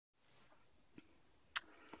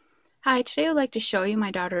Hi, today I'd like to show you my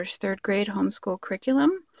daughter's third grade homeschool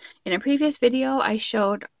curriculum. In a previous video, I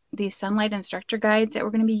showed the Sonlight instructor guides that we're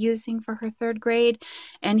going to be using for her third grade.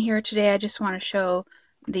 And here today, I just want to show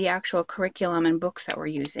the actual curriculum and books that we're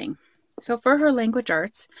using. So for her language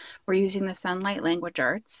arts, we're using the Sonlight language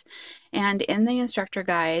arts. And in the instructor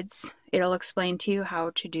guides, it'll explain to you how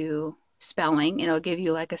to do spelling. It'll give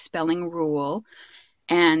you like a spelling rule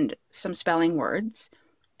and some spelling words.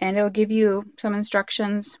 And it'll give you some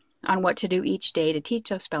instructions on what to do each day to teach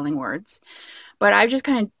those spelling words. But I've just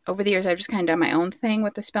kind of, over the years, I've just kind of done my own thing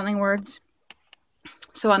with the spelling words.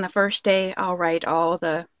 So on the first day, I'll write all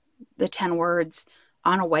the 10 words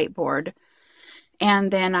on a whiteboard.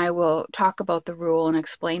 And then I will talk about the rule and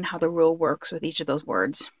explain how the rule works with each of those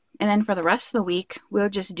words. And then for the rest of the week, we'll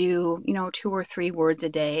just do, 2 or 3 words a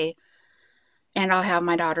day. And I'll have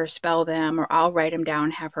my daughter spell them, or I'll write them down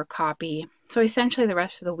and have her copy. So essentially the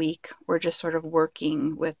rest of the week, we're just sort of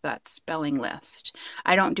working with that spelling list.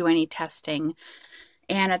 I don't do any testing.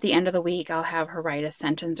 And at the end of the week, I'll have her write a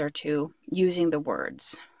sentence or two using the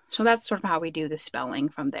words. So that's sort of how we do the spelling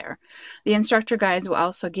from there. The instructor guides will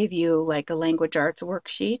also give you like a language arts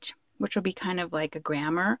worksheet, which will be kind of like a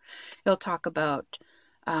grammar. It'll talk about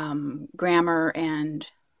grammar and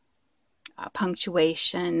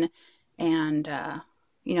punctuation and,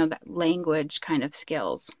 that language kind of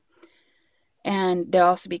skills. And there'll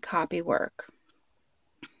also be copy work.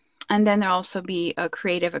 And then there'll also be a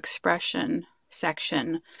creative expression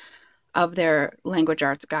section of their language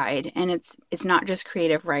arts guide. And it's not just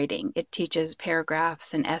creative writing. It teaches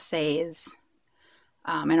paragraphs and essays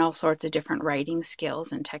and all sorts of different writing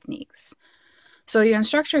skills and techniques. So your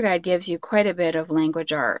instructor guide gives you quite a bit of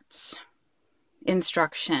language arts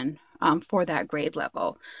instruction for that grade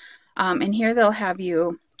level. And here they'll have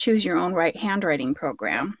you choose your own handwriting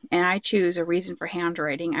program. And I choose A Reason for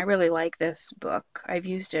Handwriting. I really like this book. I've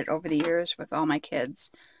used it over the years with all my kids.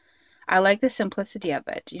 I like the simplicity of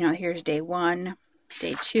it. Here's day 1,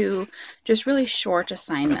 day 2, just really short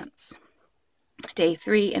assignments. Day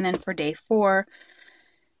 3, and then for day 4,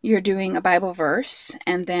 you're doing a Bible verse.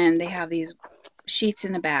 And then they have these sheets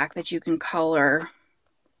in the back that you can color,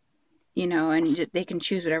 and they can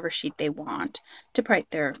choose whatever sheet they want to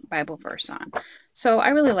write their Bible verse on. So I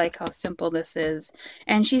really like how simple this is.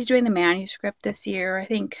 And she's doing the manuscript this year. I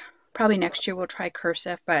think probably next year we'll try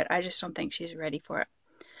cursive, but I just don't think she's ready for it.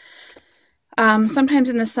 Sometimes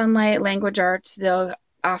in the Sonlight language arts, they'll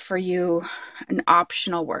offer you an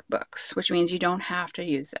optional workbooks, which means you don't have to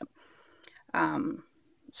use them.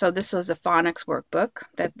 So this was a phonics workbook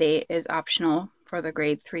that is optional for the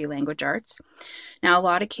grade 3 language arts. Now, a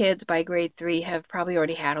lot of kids by grade 3 have probably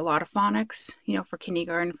already had a lot of phonics, for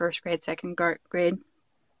kindergarten, first grade, second grade.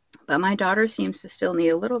 But my daughter seems to still need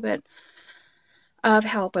a little bit of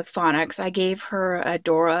help with phonics. I gave her a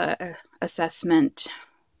DORA assessment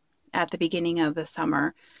at the beginning of the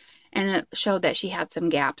summer, and it showed that she had some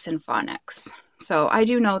gaps in phonics. So I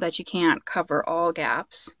do know that you can't cover all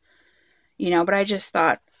gaps, but I just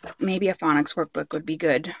thought maybe a phonics workbook would be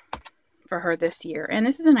good for her this year. And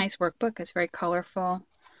this is a nice workbook. It's very colorful,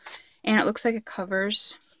 and it looks like it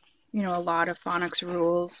covers, a lot of phonics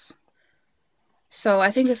rules. So I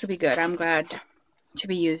think this will be good. I'm glad to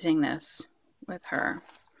be using this with her.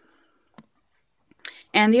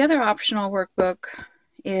 And the other optional workbook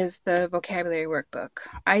is the vocabulary workbook.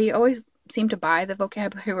 I always seem to buy the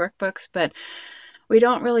vocabulary workbooks, but we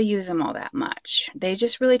don't really use them all that much. They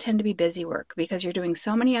just really tend to be busy work because you're doing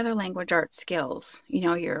so many other language arts skills.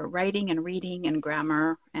 You're writing and reading and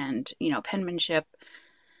grammar and, penmanship.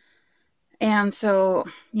 And so,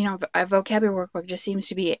 a vocabulary workbook just seems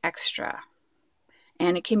to be extra.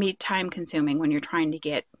 And it can be time consuming when you're trying to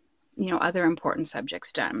get, other important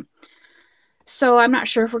subjects done. So I'm not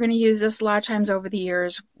sure if we're going to use this. A lot of times over the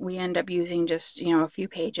years, we end up using just, a few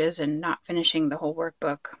pages and not finishing the whole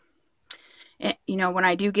workbook. When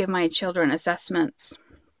I do give my children assessments,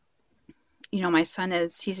 my son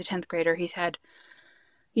he's a 10th grader. He's had,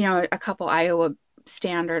 a couple Iowa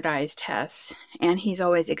standardized tests, and he's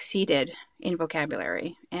always exceeded in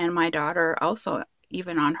vocabulary. And my daughter also,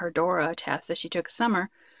 even on her DORA test that she took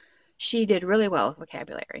summer, she did really well with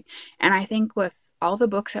vocabulary. And I think with all the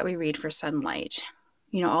books that we read for Sonlight,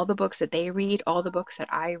 all the books that they read, all the books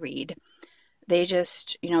that I read, they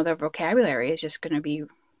just, their vocabulary is just going to be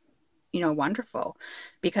wonderful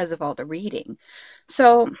because of all the reading.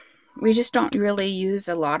 So we just don't really use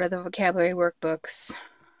a lot of the vocabulary workbooks,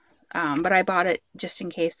 but I bought it just in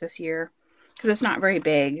case this year because it's not very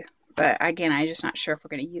big. But again, I'm just not sure if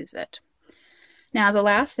we're going to use it. Now, the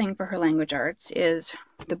last thing for her language arts is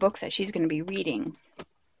the books that she's going to be reading.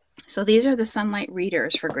 So these are the Sonlight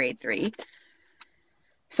readers for grade 3.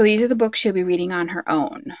 So these are the books she'll be reading on her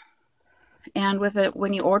own. And with it,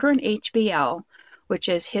 when you order an HBL, which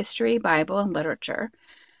is History, Bible, and Literature,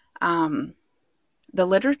 the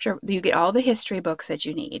literature, you get all the history books that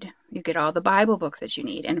you need. You get all the Bible books that you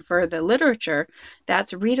need. And for the literature,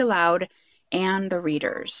 that's read aloud and the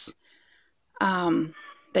readers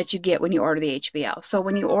that you get when you order the HBL. So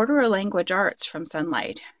when you order a language arts from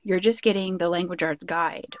Sonlight, you're just getting the language arts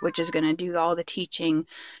guide, which is going to do all the teaching,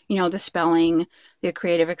 you know, the spelling, the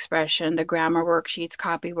creative expression, the grammar worksheets,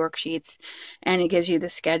 copy worksheets, and it gives you the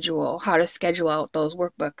schedule, how to schedule out those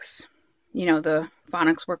workbooks, you know, the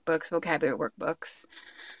phonics workbooks, vocabulary workbooks.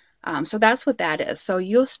 So that's what that is. So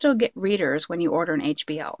you'll still get readers when you order an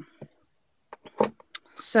HBL.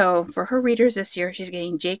 So for her readers this year, she's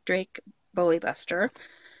getting Jake Drake, Bully Buster,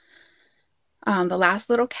 The Last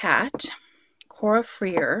Little Cat, Cora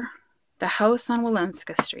Freer, The House on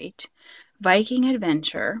Wallenska Street, Viking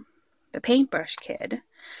Adventure, The Paintbrush Kid,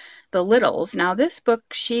 The Littles. Now this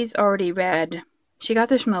book she's already read. She got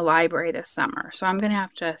this from the library this summer, so I'm going to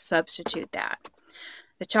have to substitute that.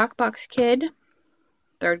 The Chalkbox Kid,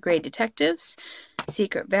 Third Grade Detectives,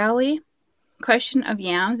 Secret Valley, Question of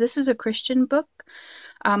Yams. This is a Christian book.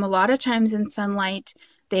 A lot of times in Sonlight,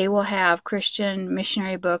 they will have Christian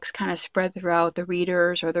missionary books kind of spread throughout the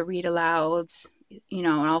readers or the read-alouds, you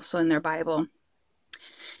know, and also in their Bible.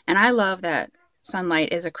 And I love that Sonlight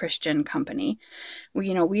is a Christian company.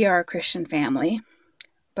 We are a Christian family,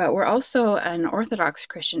 but we're also an Orthodox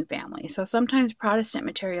Christian family. So sometimes Protestant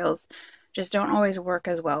materials just don't always work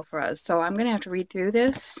as well for us. So I'm going to have to read through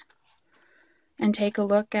this and take a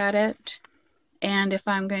look at it. And if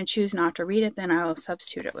I'm going to choose not to read it, then I will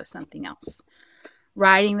substitute it with something else.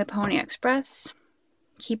 Riding the Pony Express,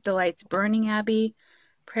 Keep the Lights Burning Abbey,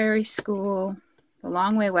 Prairie School, The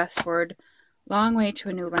Long Way Westward, Long Way to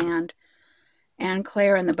a New Land, and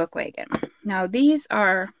Claire and the Book Wagon. Now these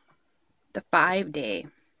are the 5-day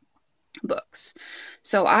books.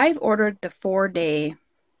 So I've ordered the 4-day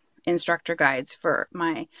instructor guides for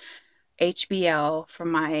my HBL, for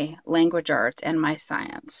my language arts, and my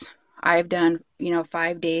science. I've done,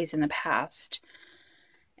 5 days in the past,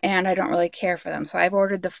 and I don't really care for them. So I've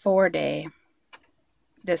ordered the 4-day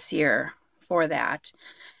this year for that.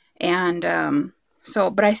 And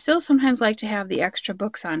but I still sometimes like to have the extra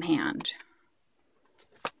books on hand.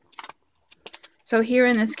 So here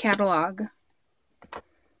in this catalog,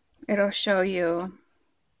 it'll show you,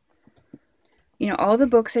 all the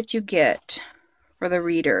books that you get for the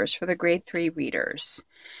readers, for the grade 3 readers.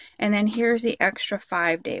 And then here's the extra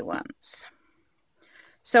 5-day ones.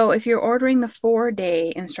 So if you're ordering the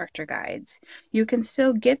 4-day instructor guides, you can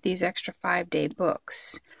still get these extra 5-day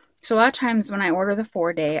books. So a lot of times when I order the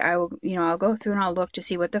 4-day, I'll go through and I'll look to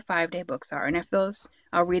see what the 5-day books are. And if those,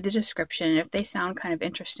 I'll read the description. And if they sound kind of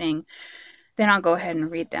interesting, then I'll go ahead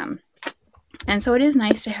and read them. And so it is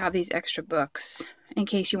nice to have these extra books in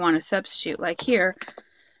case you want to substitute. Like here,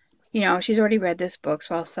 she's already read this book,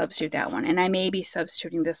 so I'll substitute that one. And I may be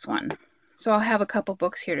substituting this one. So I'll have a couple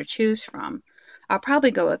books here to choose from. I'll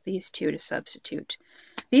probably go with these two to substitute.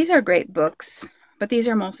 These are great books, but these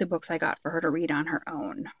are mostly books I got for her to read on her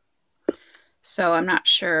own. So I'm not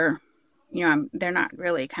sure, they're not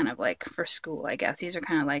really kind of like for school, I guess. These are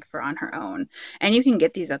kind of like for on her own. And you can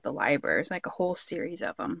get these at the library. It's like a whole series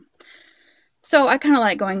of them. So I kind of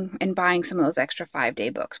like going and buying some of those extra 5-day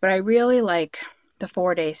books, but I really like the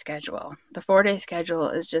 4-day schedule. The 4-day schedule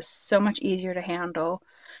is just so much easier to handle.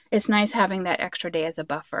 It's nice having that extra day as a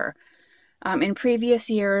buffer. In previous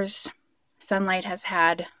years, Sonlight has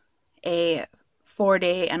had a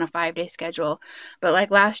 4-day and a 5-day schedule, but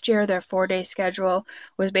like last year, their 4-day schedule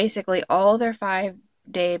was basically all their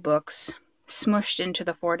 5-day books smushed into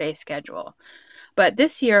the 4-day schedule. But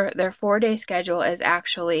this year, their 4-day schedule is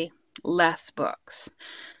actually less books.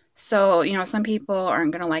 So, some people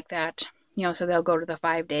aren't going to like that, so they'll go to the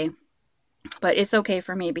 5-day. But it's okay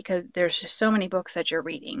for me because there's just so many books that you're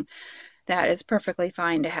reading that it's perfectly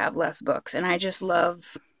fine to have less books. And I just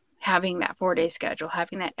love having that 4-day schedule,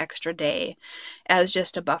 having that extra day as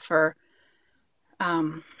just a buffer.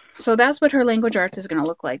 So that's what her language arts is going to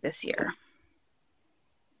look like this year.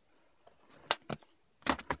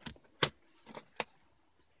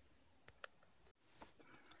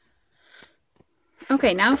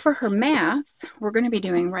 Okay, now for her math, we're going to be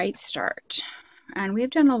doing Right Start. And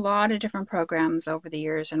we've done a lot of different programs over the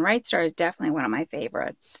years, and Right Start is definitely one of my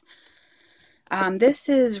favorites. This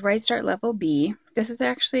is Right Start Level B. This is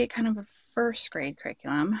actually kind of a first grade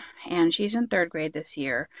curriculum, and she's in 3rd grade this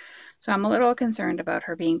year. So I'm a little concerned about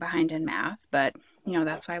her being behind in math, but,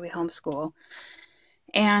 that's why we homeschool.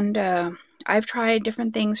 And I've tried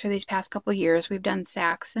different things for these past couple years. We've done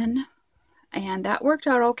Saxon, and that worked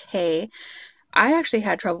out okay. I actually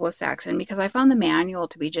had trouble with Saxon because I found the manual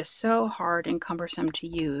to be just so hard and cumbersome to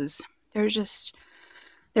use. There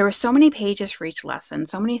were so many pages for each lesson,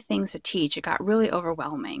 so many things to teach. It got really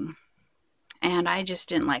overwhelming. And I just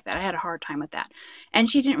didn't like that. I had a hard time with that. And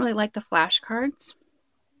she didn't really like the flashcards.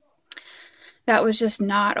 That was just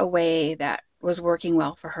not a way that was working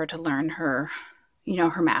well for her to learn her,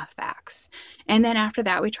 her math facts. And then after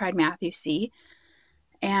that, we tried Matthew C.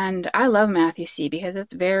 And I love Matthew C because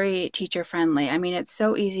it's very teacher friendly. I mean, it's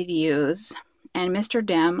so easy to use. And Mr.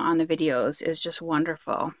 Dem on the videos is just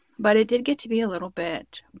wonderful. But it did get to be a little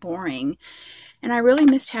bit boring. And I really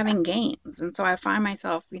missed having games. And so I find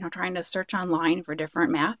myself, trying to search online for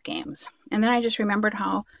different math games. And then I just remembered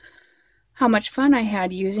how much fun I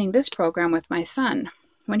had using this program with my son.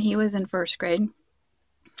 When he was in first grade,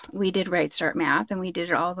 we did Right Start Math, and we did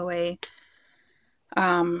it all the way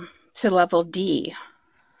to level D.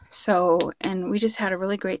 So, and we just had a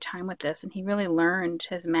really great time with this, and he really learned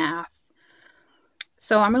his math.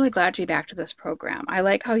 So I'm really glad to be back to this program. I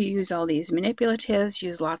like how you use all these manipulatives,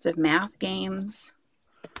 use lots of math games.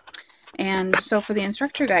 And so for the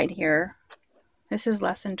instructor guide here, this is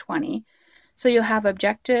lesson 20. So you'll have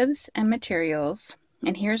objectives and materials,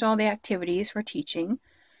 and here's all the activities for teaching.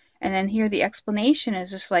 And then here the explanation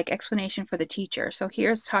is just like explanation for the teacher. So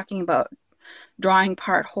here's talking about drawing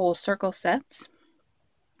part whole circle sets,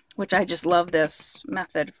 which I just love this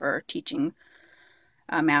method for teaching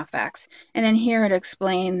math facts. And then here it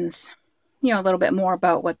explains, a little bit more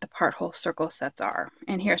about what the part whole circle sets are.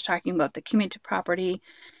 And here it's talking about the cumulative property.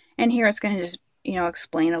 And here it's going to just,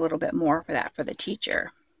 explain a little bit more for that for the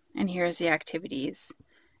teacher. And here's the activities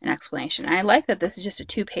and explanation. And I like that this is just a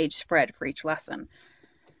 2-page spread for each lesson.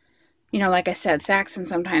 Like I said, Saxon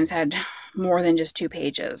sometimes had more than just 2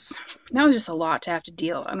 pages. That was just a lot to have to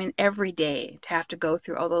deal. I mean, every day to have to go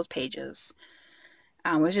through all those pages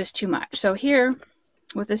was just too much. So here,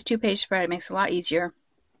 with this 2-page spread, it makes it a lot easier.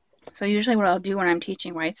 So usually what I'll do when I'm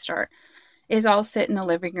teaching Right Start is I'll sit in the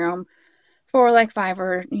living room for like 5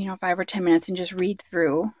 or 10 minutes and just read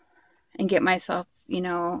through and get myself,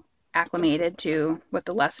 acclimated to what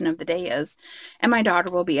the lesson of the day is. And my daughter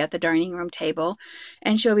will be at the dining room table,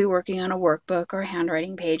 and she'll be working on a workbook or a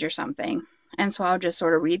handwriting page or something. And so I'll just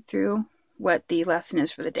sort of read through what the lesson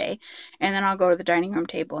is for the day, and then I'll go to the dining room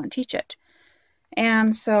table and teach it.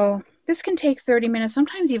 And so this can take 30 minutes,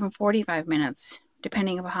 sometimes even 45 minutes,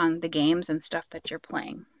 depending upon the games and stuff that you're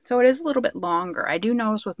playing. So it is a little bit longer. I do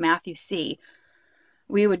notice with Matthew C,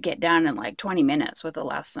 we would get done in like 20 minutes with a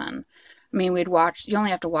lesson. I mean, you only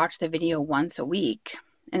have to watch the video once a week,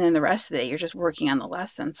 and then the rest of the day you're just working on the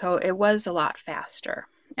lesson. So it was a lot faster.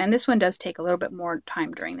 And this one does take a little bit more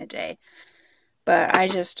time during the day. But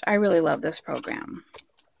I really love this program.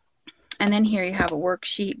 And then here you have a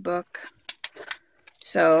worksheet book.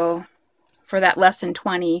 So for that lesson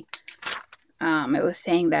 20, it was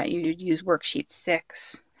saying that you'd use worksheet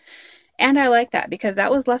 6. And I like that because that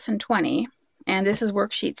was lesson 20. And this is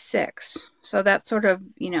worksheet 6. So that's sort of,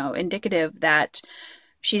 indicative that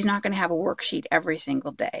she's not going to have a worksheet every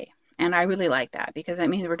single day. And I really like that because that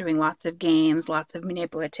means we're doing lots of games, lots of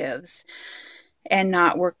manipulatives, and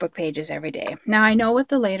not workbook pages every day. Now, I know with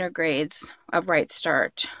the later grades of Right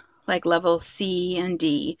Start, like level C and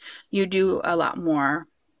D, you do a lot more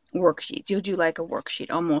worksheets. You'll do like a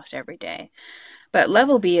worksheet almost every day. But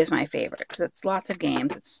level B is my favorite because it's lots of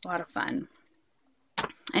games. It's a lot of fun.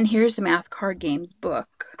 And here's the math card games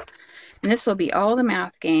book. And this will be all the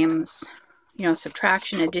math games,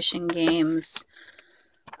 subtraction, addition games,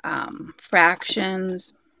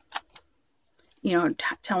 fractions,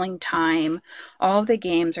 telling time. All of the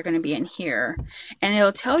games are going to be in here. And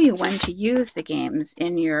it'll tell you when to use the games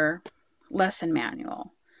in your lesson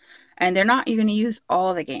manual. And you're going to use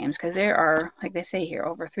all the games because there are, like they say here,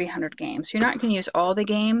 over 300 games. So you're not going to use all the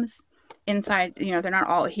games inside, they're not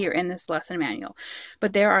all here in this lesson manual,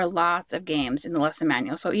 but there are lots of games in the lesson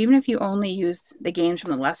manual. So even if you only use the games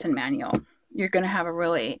from the lesson manual, you're going to have a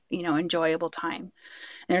really, enjoyable time.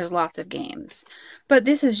 There's lots of games, but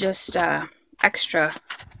this is just extra,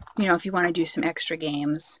 if you want to do some extra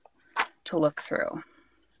games to look through.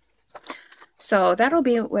 So that'll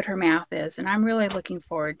be what her math is, and I'm really looking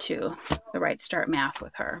forward to the Right Start math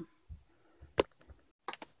with her.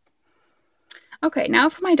 Okay, now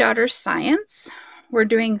for my daughter's science. We're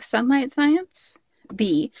doing Sonlight Science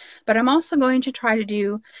B, but I'm also going to try to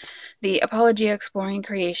do the Apologia Exploring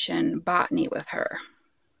Creation Botany with her.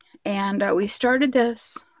 And we started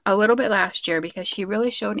this a little bit last year because she really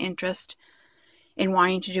showed interest in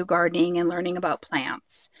wanting to do gardening and learning about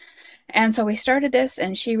plants. And so we started this,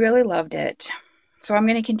 and she really loved it. So I'm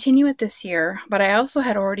going to continue it this year, but I also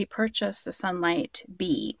had already purchased the Sonlight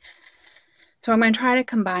B. So I'm going to try to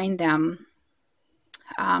combine them.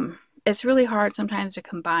 It's really hard sometimes to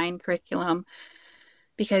combine curriculum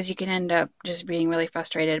because you can end up just being really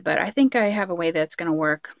frustrated, but I think I have a way that's going to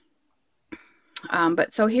work.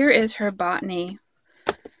 But so here is her botany.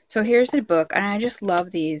 So here's the book, and I just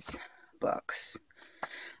love these books.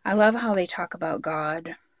 I love how they talk about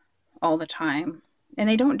God all the time, and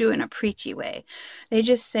they don't do it in a preachy way. They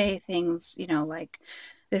just say things, you know, like,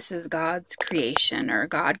 this is God's creation, or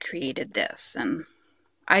God created this, and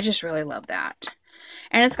I just really love that.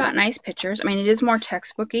 And it's got nice pictures. I mean, it is more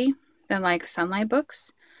textbooky than like Sonlight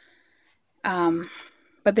books,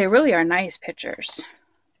 but they really are nice pictures.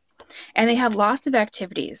 And they have lots of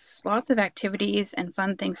activities and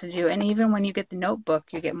fun things to do. And even when you get the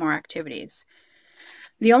notebook, you get more activities.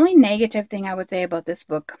 The only negative thing I would say about this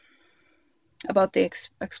book, about the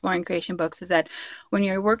Exploring Creation books, is that when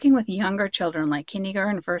you're working with younger children, like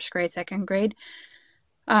kindergarten, first grade, second grade,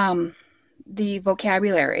 the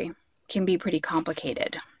vocabulary can be pretty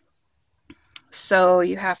complicated. So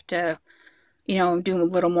you have to, you know, do a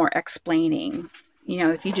little more explaining. You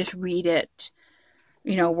know, if you just read it,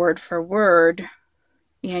 you know, word for word,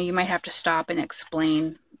 you know, you might have to stop and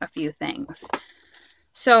explain a few things.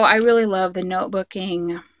 So I really love the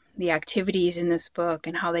notebooking, the activities in this book,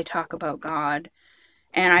 and how they talk about God.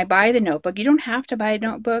 And I buy the notebook. You don't have to buy a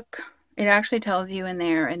notebook. It actually tells you in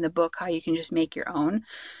there in the book how you can just make your own.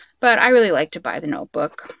 But I really like to buy the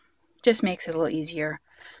notebook. Just makes it a little easier.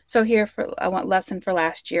 So here, for I want lesson for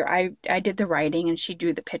last year, I did the writing and she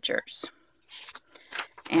drew the pictures.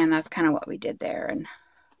 And that's kind of what we did there. And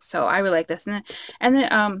so I really like this. And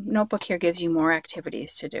the notebook here gives you more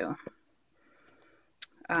activities to do.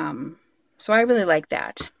 So I really like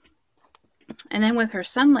that. And then with her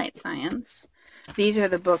Sonlight Science, these are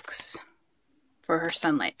the books for her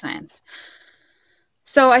Sonlight Science.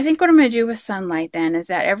 So I think what I'm going to do with Sonlight then is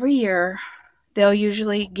that every year they'll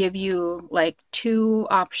usually give you like 2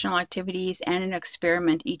 optional activities and an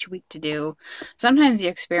experiment each week to do. Sometimes the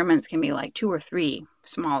experiments can be like 2 or 3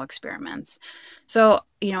 small experiments. So,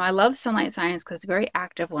 you know, I love Sonlight Science because it's very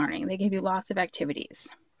active learning. They give you lots of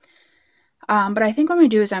activities. But I think what I'm going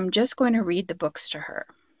to do is I'm just going to read the books to her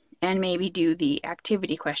and maybe do the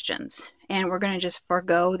activity questions. And we're going to just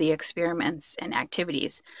forego the experiments and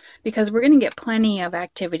activities because we're going to get plenty of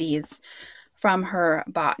activities from her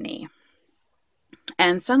botany.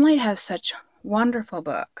 And Sonlight has such wonderful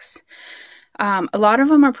books. A lot of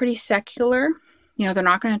them are pretty secular. You know, they're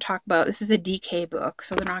not going to talk about, this is a DK book,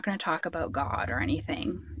 so they're not going to talk about God or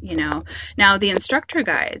anything, you know. Now, the instructor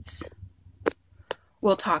guides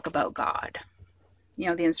will talk about God. You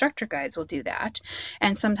know, the instructor guides will do that.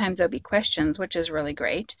 And sometimes there'll be questions, which is really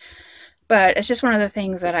great. But it's just one of the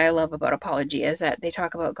things that I love about Apologia is that they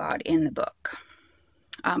talk about God in the book.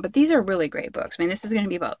 But these are really great books. I mean, this is going to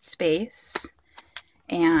be about space.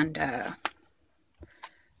 And,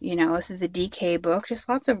 you know, this is a DK book. Just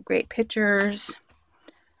lots of great pictures.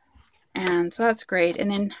 And so that's great. And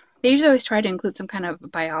then they usually always try to include some kind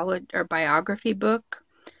of biology or biography book.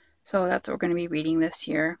 So that's what we're going to be reading this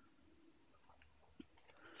year.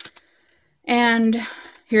 And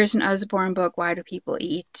here's an Usborne book, Why Do People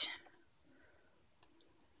Eat?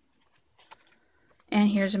 And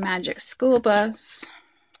here's a Magic School Bus.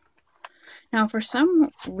 Now, for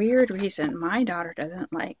some weird reason, my daughter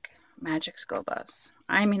doesn't like Magic School Bus.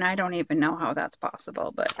 I mean, I don't even know how that's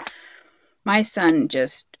possible, but my son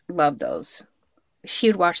just loved those. He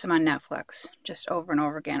would watch them on Netflix just over and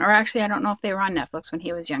over again. Or actually, I don't know if they were on Netflix when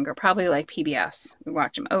he was younger. Probably like PBS. We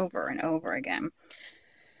watch them over and over again.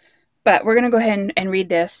 But we're going to go ahead and read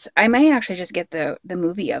this. I may actually just get the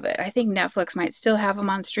movie of it. I think Netflix might still have them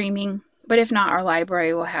on streaming. But if not, our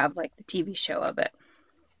library will have like the TV show of it.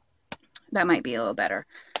 That might be a little better.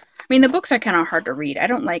 I mean, the books are kind of hard to read. I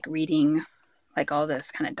don't like reading like all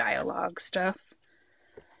this kind of dialogue stuff.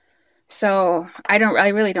 So I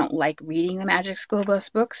really don't like reading the Magic School Bus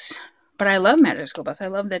books. But I love Magic School Bus. I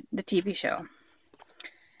love the TV show.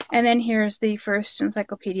 And then here's the first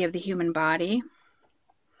encyclopedia of the human body.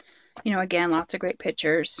 You know, again, lots of great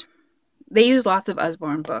pictures. They use lots of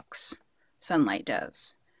Usborne books. Sonlight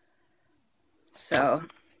does. So,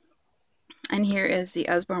 and here is the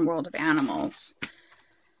Usborne World of Animals.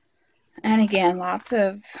 And again, lots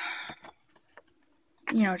of,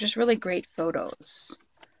 you know, just really great photos.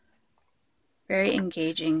 Very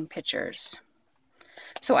engaging pictures.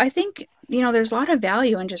 So I think, you know, there's a lot of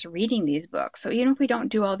value in just reading these books. So even if we don't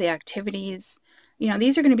do all the activities, you know,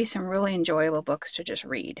 these are going to be some really enjoyable books to just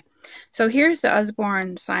read. So here's the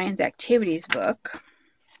Usborne Science Activities book.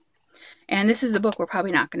 And this is the book we're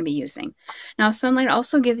probably not going to be using. Now, Sonlight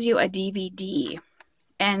also gives you a DVD.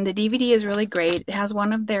 And the DVD is really great. It has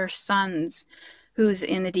one of their sons who's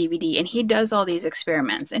in the DVD. And he does all these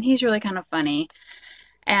experiments. And he's really kind of funny.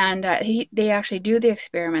 And they actually do the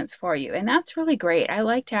experiments for you. And that's really great. I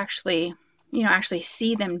like to actually, actually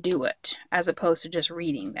see them do it as opposed to just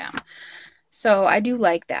reading them. So I do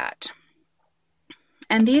like that.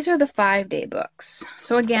 And these are the 5-day books.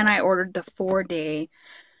 So again, I ordered the 4-day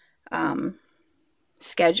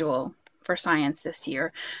schedule for science this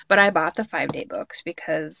year, but I bought the 5-day books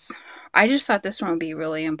because I just thought this one would be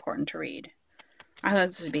really important to read. I thought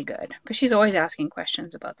this would be good because she's always asking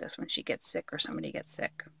questions about this when she gets sick or somebody gets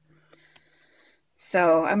sick.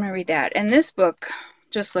 So I'm going to read that. And this book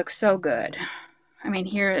just looks so good. I mean,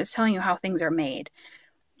 here it's telling you how things are made.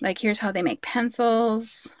 Like, here's how they make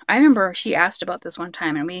pencils. I remember she asked about this one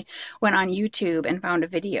time, and we went on YouTube and found a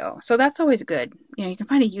video. So that's always good. You can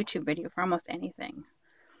find a YouTube video for almost anything.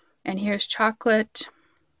 And here's chocolate.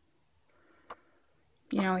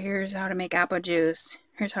 Here's how to make apple juice.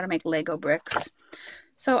 Here's how to make Lego bricks.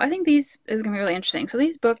 So I think these is going to be really interesting. So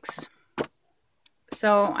these books,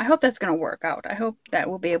 so I hope that's going to work out. I hope that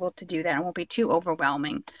we'll be able to do that. It won't be too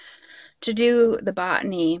overwhelming. To do the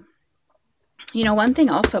botany, one thing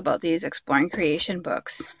also about these exploring creation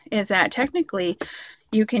books is that technically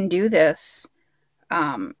you can do this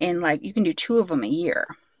you can do 2 of them a year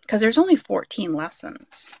because there's only 14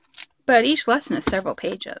 lessons, but each lesson is several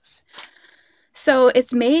pages. So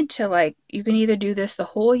it's made to you can either do this the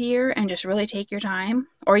whole year and just really take your time,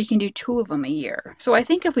 or you can do 2 of them a year. So I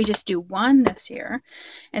think if we just do 1 this year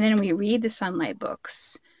and then we read the Sonlight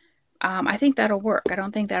books, I think that'll work. I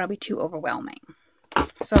don't think that'll be too overwhelming.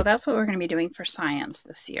 So that's what we're going to be doing for science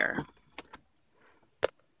this year.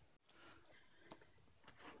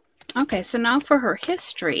 Okay, so now for her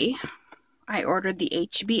history, I ordered the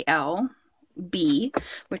HBL-B,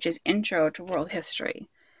 which is Intro to World History.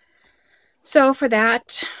 So for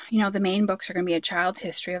that, the main books are going to be A Child's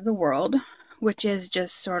History of the World, which is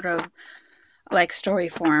just sort of like story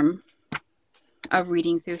form of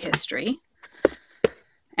reading through history.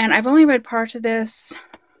 And I've only read parts of this.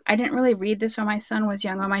 I didn't really read this when my son was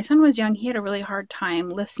young. When my son was young, he had a really hard time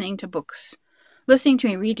listening to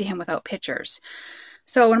me read to him without pictures.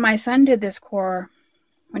 So when my son did this core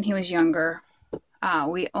when he was younger,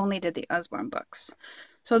 we only did the Usborne books.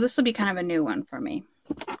 So this will be kind of a new one for me.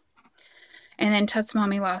 And then Tut's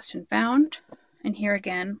Mommy Lost and Found. And here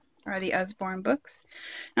again are the Usborne books.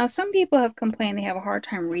 Now some people have complained they have a hard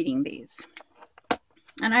time reading these.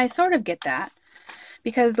 And I sort of get that,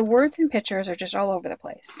 because the words and pictures are just all over the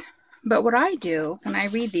place. But what I do when I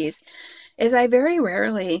read these is I very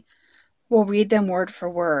rarely will read them word for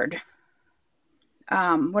word.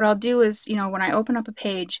 What I'll do is, when I open up a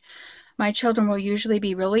page, my children will usually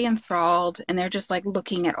be really enthralled and they're just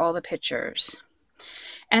looking at all the pictures.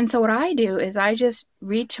 And so what I do is I just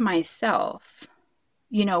read to myself,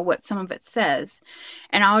 what some of it says,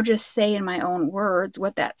 and I'll just say in my own words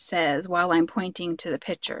what that says while I'm pointing to the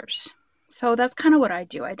pictures. So that's kind of what I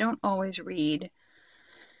do. I don't always read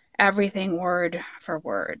everything word for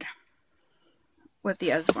word with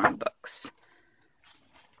the Usborne books.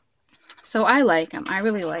 So I like them. I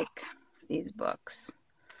really like these books.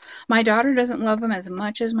 My daughter doesn't love them as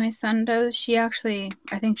much as my son does. I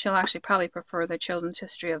think she'll actually probably prefer the Children's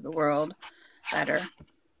History of the World better.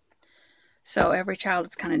 So every child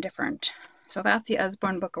is kind of different. So that's the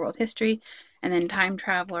Usborne Book of World History. And then Time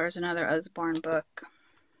Traveler is another Usborne book.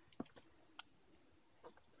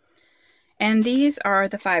 And these are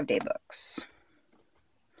the 5-day books.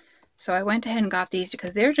 So I went ahead and got these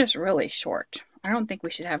because they're just really short. I don't think we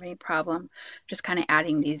should have any problem just kind of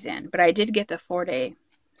adding these in. But I did get the 4-day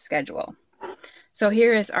schedule. So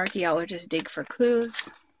here is Archaeologists Dig for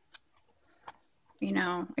Clues.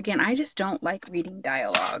 Again, I just don't like reading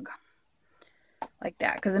dialogue like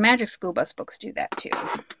that, because the Magic School Bus books do that too.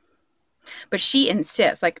 But she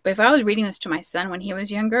insists. If I was reading this to my son when he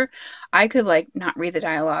was younger, I could not read the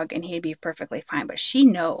dialogue and he'd be perfectly fine. But she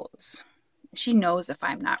knows. She knows if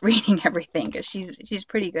I'm not reading everything, because she's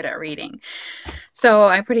pretty good at reading. So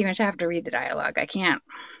I pretty much have to read the dialogue. I can't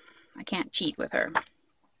cheat with her.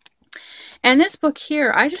 And this book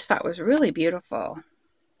here, I just thought was really beautiful.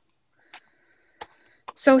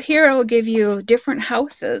 So here I'll give you different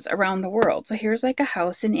houses around the world. So here's a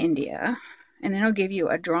house in India. And then I'll give you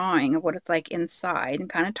a drawing of what it's like inside and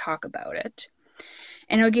kind of talk about it.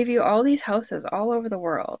 And it'll give you all these houses all over the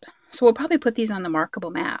world. So we'll probably put these on the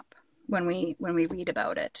markable map when we read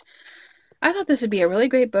about it. I thought this would be a really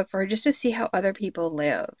great book for her, just to see how other people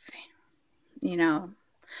live.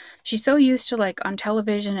 she's so used to like on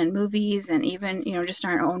television and movies and even, you know, just in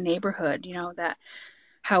our own neighborhood, you know, that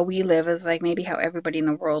how we live is like maybe how everybody in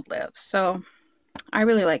the world lives. So I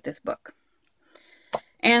really like this book.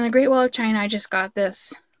 And The Great Wall of China, I just got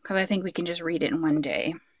this because I think we can just read it in one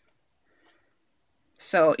day.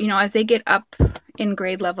 So, you know, as they get up in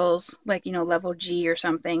grade levels, like, you know, level G or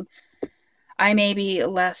something, I may be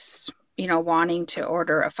less, you know, wanting to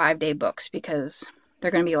order a 5-day books because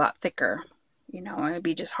they're going to be a lot thicker, you know, and it'd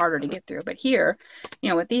be just harder to get through. But here, you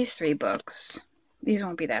know, with these 3 books, these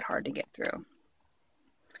won't be that hard to get through.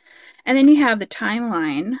 And then you have the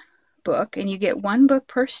timeline book, and you get 1 book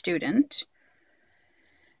per student.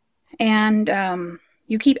 And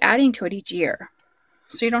you keep adding to it each year.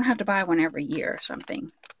 So you don't have to buy one every year or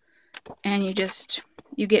something. And you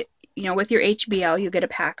get, you know, with your HBL, you get a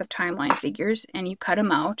pack of timeline figures, and you cut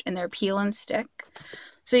them out, and they're peel and stick.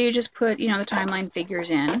 So you just put, you know, the timeline figures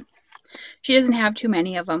in. She doesn't have too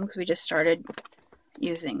many of them because we just started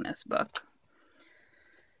using this book.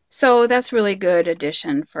 So that's really good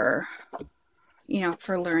addition for, you know,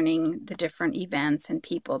 for learning the different events and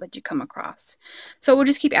people that you come across. So we'll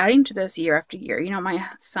just keep adding to this year after year. You know, my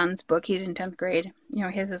son's book, he's in 10th grade. You know,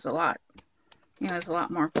 his is a lot, you know, is a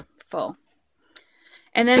lot more full.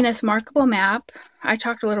 And then this markable map, I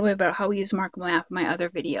talked a little bit about how we use markable map in my other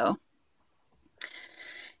video.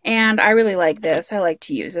 And I really like this. I like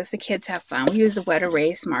to use this. The kids have fun. We use the wet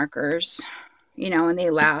erase markers, you know, and they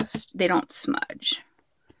last, they don't smudge.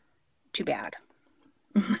 Too bad.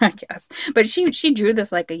 I guess. But she drew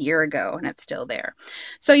this like a year ago and it's still there.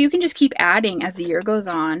 So you can just keep adding as the year goes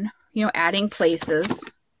on, you know, adding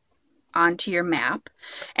places onto your map,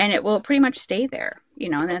 and it will pretty much stay there, you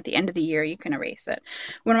know, and then at the end of the year you can erase it.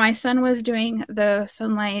 When my son was doing the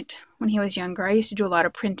Sonlight when he was younger, I used to do a lot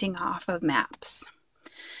of printing off of maps.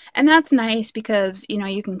 And that's nice because, you know,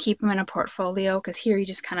 you can keep them in a portfolio, because here you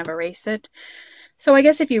just kind of erase it. So I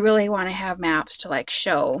guess if you really want to have maps to like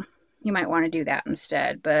show, you might want to do that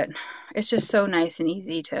instead, but it's just so nice and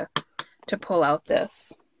easy to pull out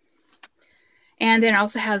this. And then it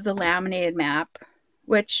also has the laminated map,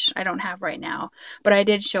 which I don't have right now, but I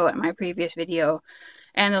did show it in my previous video.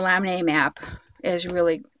 And the laminated map is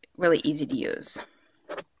really, really easy to use.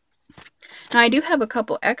 Now I do have a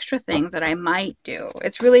couple extra things that I might do.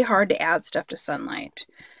 It's really hard to add stuff to Sonlight,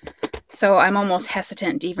 so I'm almost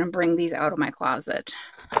hesitant to even bring these out of my closet.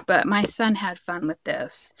 But my son had fun with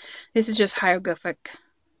this. This is just hieroglyphic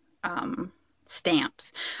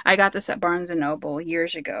stamps. I got this at Barnes & Noble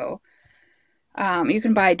years ago. You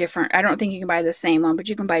can buy different, I don't think you can buy the same one, but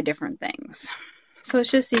you can buy different things. So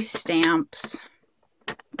it's just these stamps.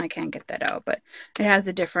 I can't get that out, but it has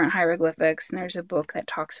the different hieroglyphics, and there's a book that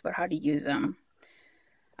talks about how to use them.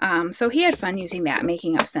 So he had fun using that,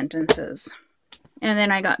 making up sentences. And then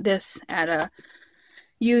I got this at a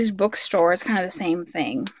used bookstore. It's kind of the same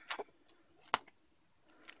thing.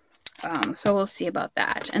 So we'll see about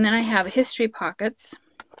that. And then I have history pockets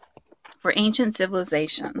for ancient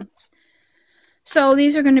civilizations. So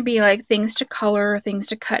these are going to be like things to color, things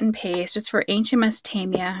to cut and paste. It's for ancient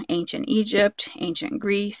Mesopotamia, ancient Egypt, ancient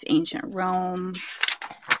Greece, ancient Rome,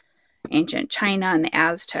 ancient China, and the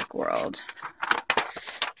Aztec world.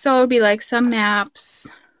 So it would be like some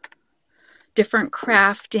maps, different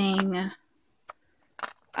crafting,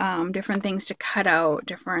 different things to cut out,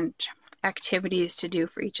 different activities to do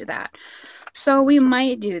for each of that. So we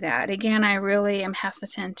might do that. Again, I really am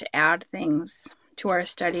hesitant to add things to our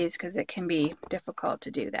studies because it can be difficult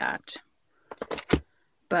to do that.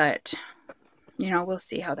 But, you know, we'll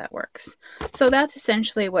see how that works. So that's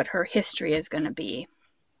essentially what her history is going to be.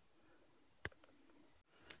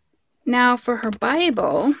 Now for her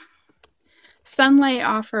Bible, Sonlight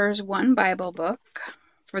offers 1 Bible book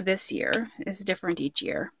for this year. It's different each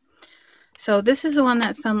year. So this is the one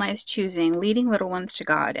that Sonlight is choosing, Leading Little Ones to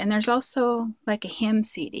God. And there's also like a hymn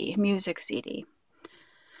CD, music CD.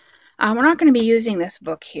 We're not going to be using this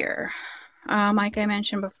book here. Like I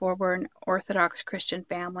mentioned before, we're an Orthodox Christian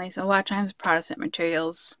family, so a lot of times Protestant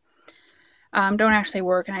materials don't actually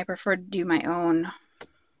work, and I prefer to do my own,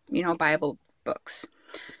 you know, Bible books.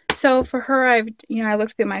 So for her, I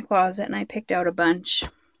looked through my closet and I picked out a bunch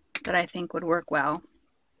that I think would work well.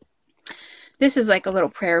 This is like a little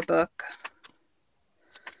prayer book.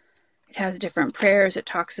 It has different prayers. It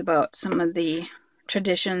talks about some of the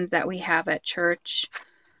traditions that we have at church.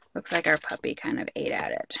 Looks like our puppy kind of ate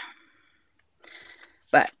at it.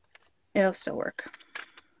 But it'll still work.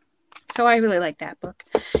 So I really like that book.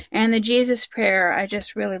 And the Jesus Prayer, I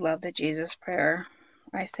just really love the Jesus Prayer.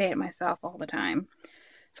 I say it myself all the time.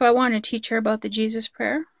 So I wanted to teach her about the Jesus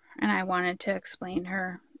Prayer, and I wanted to explain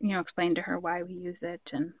to her why we use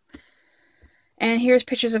it. And here's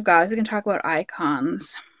pictures of God. This is going to talk about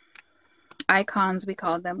icons. Icons, we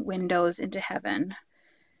call them windows into heaven.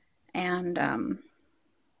 And,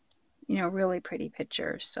 you know, really pretty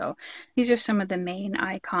pictures. So these are some of the main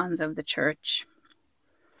icons of the church.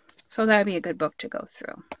 So that would be a good book to go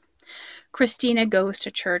through. Christina Goes to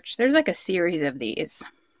Church. There's like a series of these.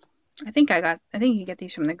 I think you get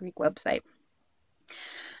these from the Greek website.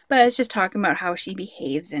 But it's just talking about how she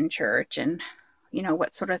behaves in church and, you know,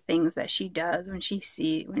 what sort of things that she does when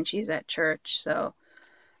she's at church. So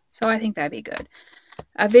I think that'd be good.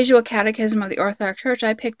 A Visual Catechism of the Orthodox Church.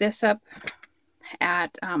 I picked this up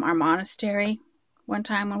at our monastery one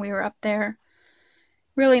time when we were up there.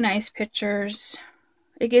 Really nice pictures.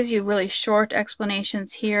 It gives you really short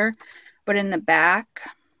explanations here, but in the back,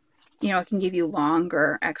 you know, it can give you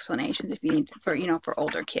longer explanations if you need for, you know, for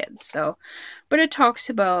older kids. So, but it talks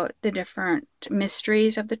about the different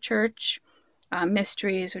mysteries of the church.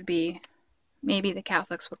 Mysteries would be, maybe the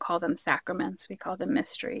Catholics would call them sacraments. We call them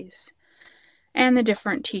mysteries. And the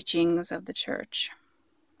different teachings of the church.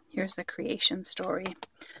 Here's the creation story.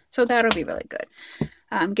 So that'll be really good.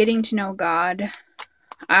 Getting to Know God.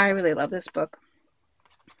 I really love this book.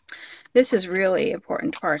 This is really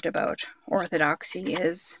important part about Orthodoxy,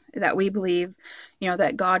 is that we believe, you know,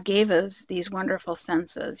 that God gave us these wonderful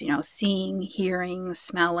senses, you know, seeing, hearing,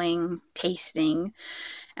 smelling, tasting.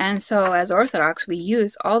 And so as Orthodox, we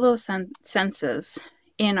use all those senses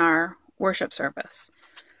in our worship service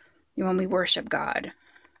when we worship God.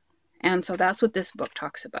 And so that's what this book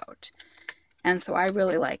talks about. And so I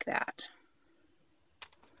really like that.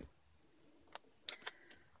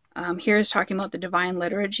 Here's talking about the Divine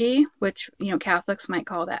Liturgy, which, you know, Catholics might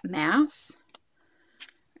call that Mass.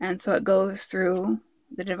 And so it goes through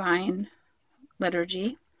the Divine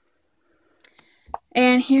Liturgy.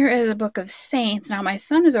 And here is a book of saints. Now, my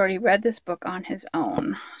son has already read this book on his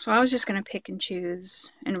own. So I was just going to pick and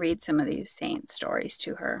choose and read some of these saint stories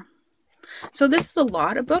to her. So this is a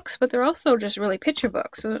lot of books, but they're also just really picture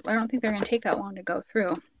books. So I don't think they're going to take that long to go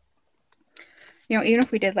through. You know, even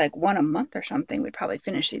if we did like one a month or something, we'd probably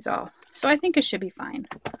finish these all. So I think it should be fine.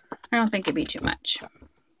 I don't think it'd be too much.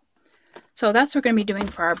 So that's what we're going to be doing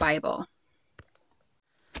for our Bible.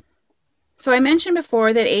 So I mentioned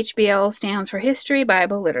before that HBL stands for History,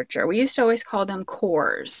 Bible, Literature. We used to always call them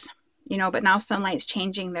cores, you know, but now Sonlight's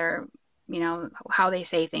changing their, you know, how they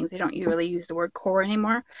say things. They don't really use the word core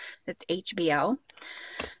anymore. It's HBL.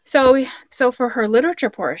 So for her literature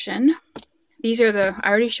portion, these are I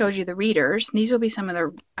already showed you the readers. These will be some of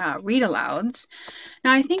the read alouds.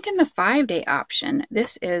 Now, I think in the 5-day option,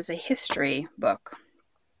 this is a history book.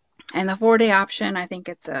 And the 4-day option, I think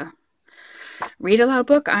it's a read aloud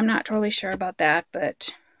book. I'm not totally sure about that,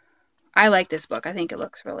 but I like this book. I think it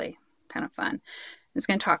looks really kind of fun. It's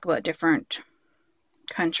going to talk about different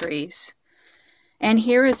countries. And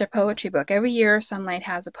here is a poetry book. Every year, Sonlight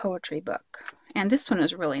has a poetry book. And this one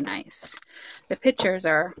is really nice. The pictures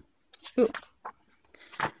are... Ooh.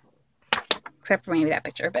 Except for maybe that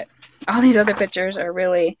picture, but all these other pictures are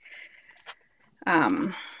really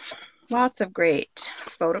lots of great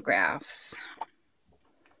photographs.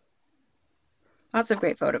 Lots of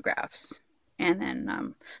great photographs. And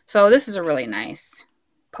then, so this is a really nice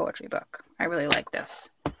poetry book. I really like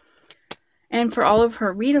this. And for all of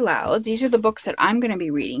her read alouds, these are the books that I'm going to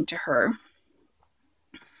be reading to her.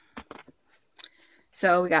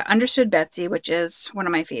 So we got Understood Betsy, which is one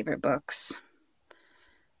of my favorite books.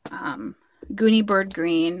 Goonie Bird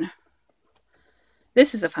Green.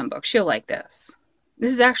 This is a fun book. She'll like this.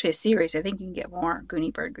 This is actually a series. I think you can get more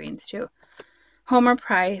Goonie Bird Greens too. Homer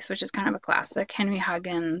Price, which is kind of a classic. Henry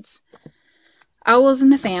Huggins. Owls in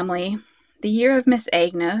the Family. The Year of Miss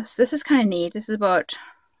Agnes. This is kind of neat. This is about,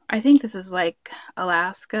 I think this is like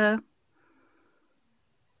Alaska.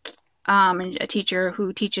 And a teacher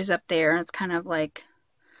who teaches up there. And it's kind of like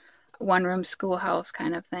one-room schoolhouse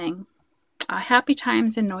kind of thing. Happy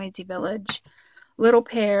Times in Noisy Village, Little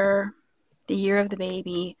Pear, The Year of the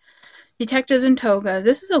Baby, Detectives in Togas.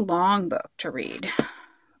 This is a long book to read,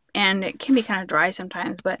 and it can be kind of dry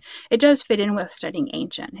sometimes, but it does fit in with studying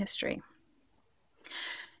ancient history.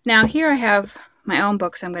 Now here I have my own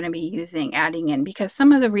books I'm going to be adding in, because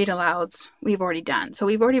some of the read-alouds we've already done. So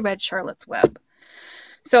we've already read Charlotte's Web.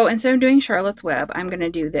 So instead of doing Charlotte's Web, I'm going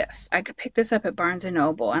to do this. I could pick this up at Barnes &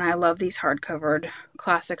 Noble, and I love these hardcovered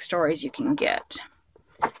classic stories you can get.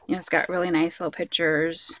 You know, it's got really nice little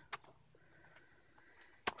pictures.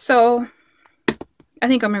 So I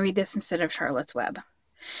think I'm going to read this instead of Charlotte's Web.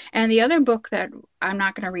 And the other book that I'm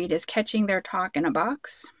not going to read is Catching Their Talk in a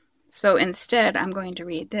Box. So instead, I'm going to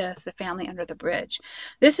read this, The Family Under the Bridge.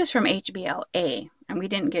 This is from HBLA, and we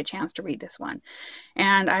didn't get a chance to read this one.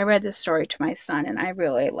 And I read this story to my son, and I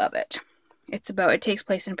really love it. It takes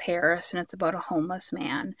place in Paris, and it's about a homeless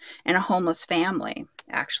man and a homeless family,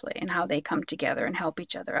 actually, and how they come together and help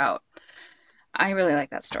each other out. I really like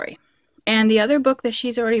that story. And the other book that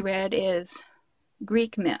she's already read is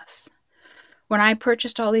Greek Myths. When I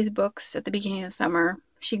purchased all these books at the beginning of the summer,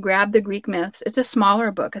 she grabbed the Greek Myths. It's a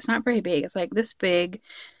smaller book. It's not very big. It's like this big,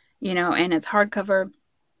 and it's hardcover.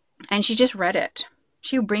 And she just read it.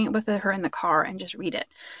 She would bring it with her in the car and just read it.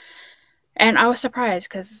 And I was surprised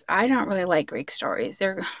because I don't really like Greek stories.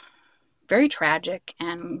 They're very tragic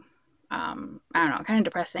and, I don't know, kind of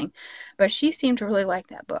depressing. But she seemed to really like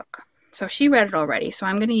that book. So she read it already. So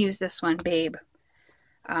I'm going to use this one, Babe,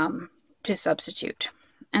 to substitute.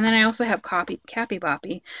 And then I also have Cappy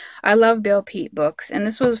Boppy. I love Bill Pete books. And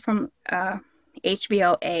this was from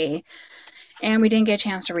HBLA. And we didn't get a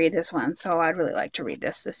chance to read this one. So I'd really like to read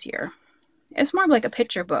this year. It's more of like a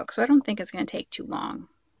picture book. So I don't think it's going to take too long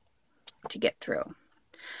to get through.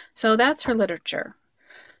 So that's her literature.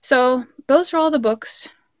 So those are all the books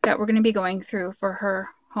that we're going to be going through for her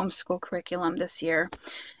homeschool curriculum this year.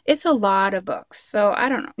 It's a lot of books. So I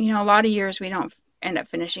don't know, a lot of years we don't end up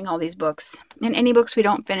finishing all these books. And any books we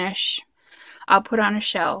don't finish, I'll put on a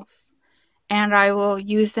shelf and I will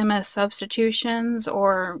use them as substitutions,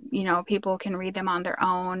 or, people can read them on their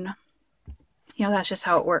own. That's just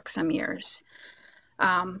how it works some years.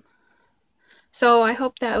 So I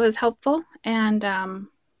hope that was helpful, and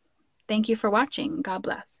thank you for watching. God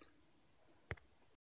bless.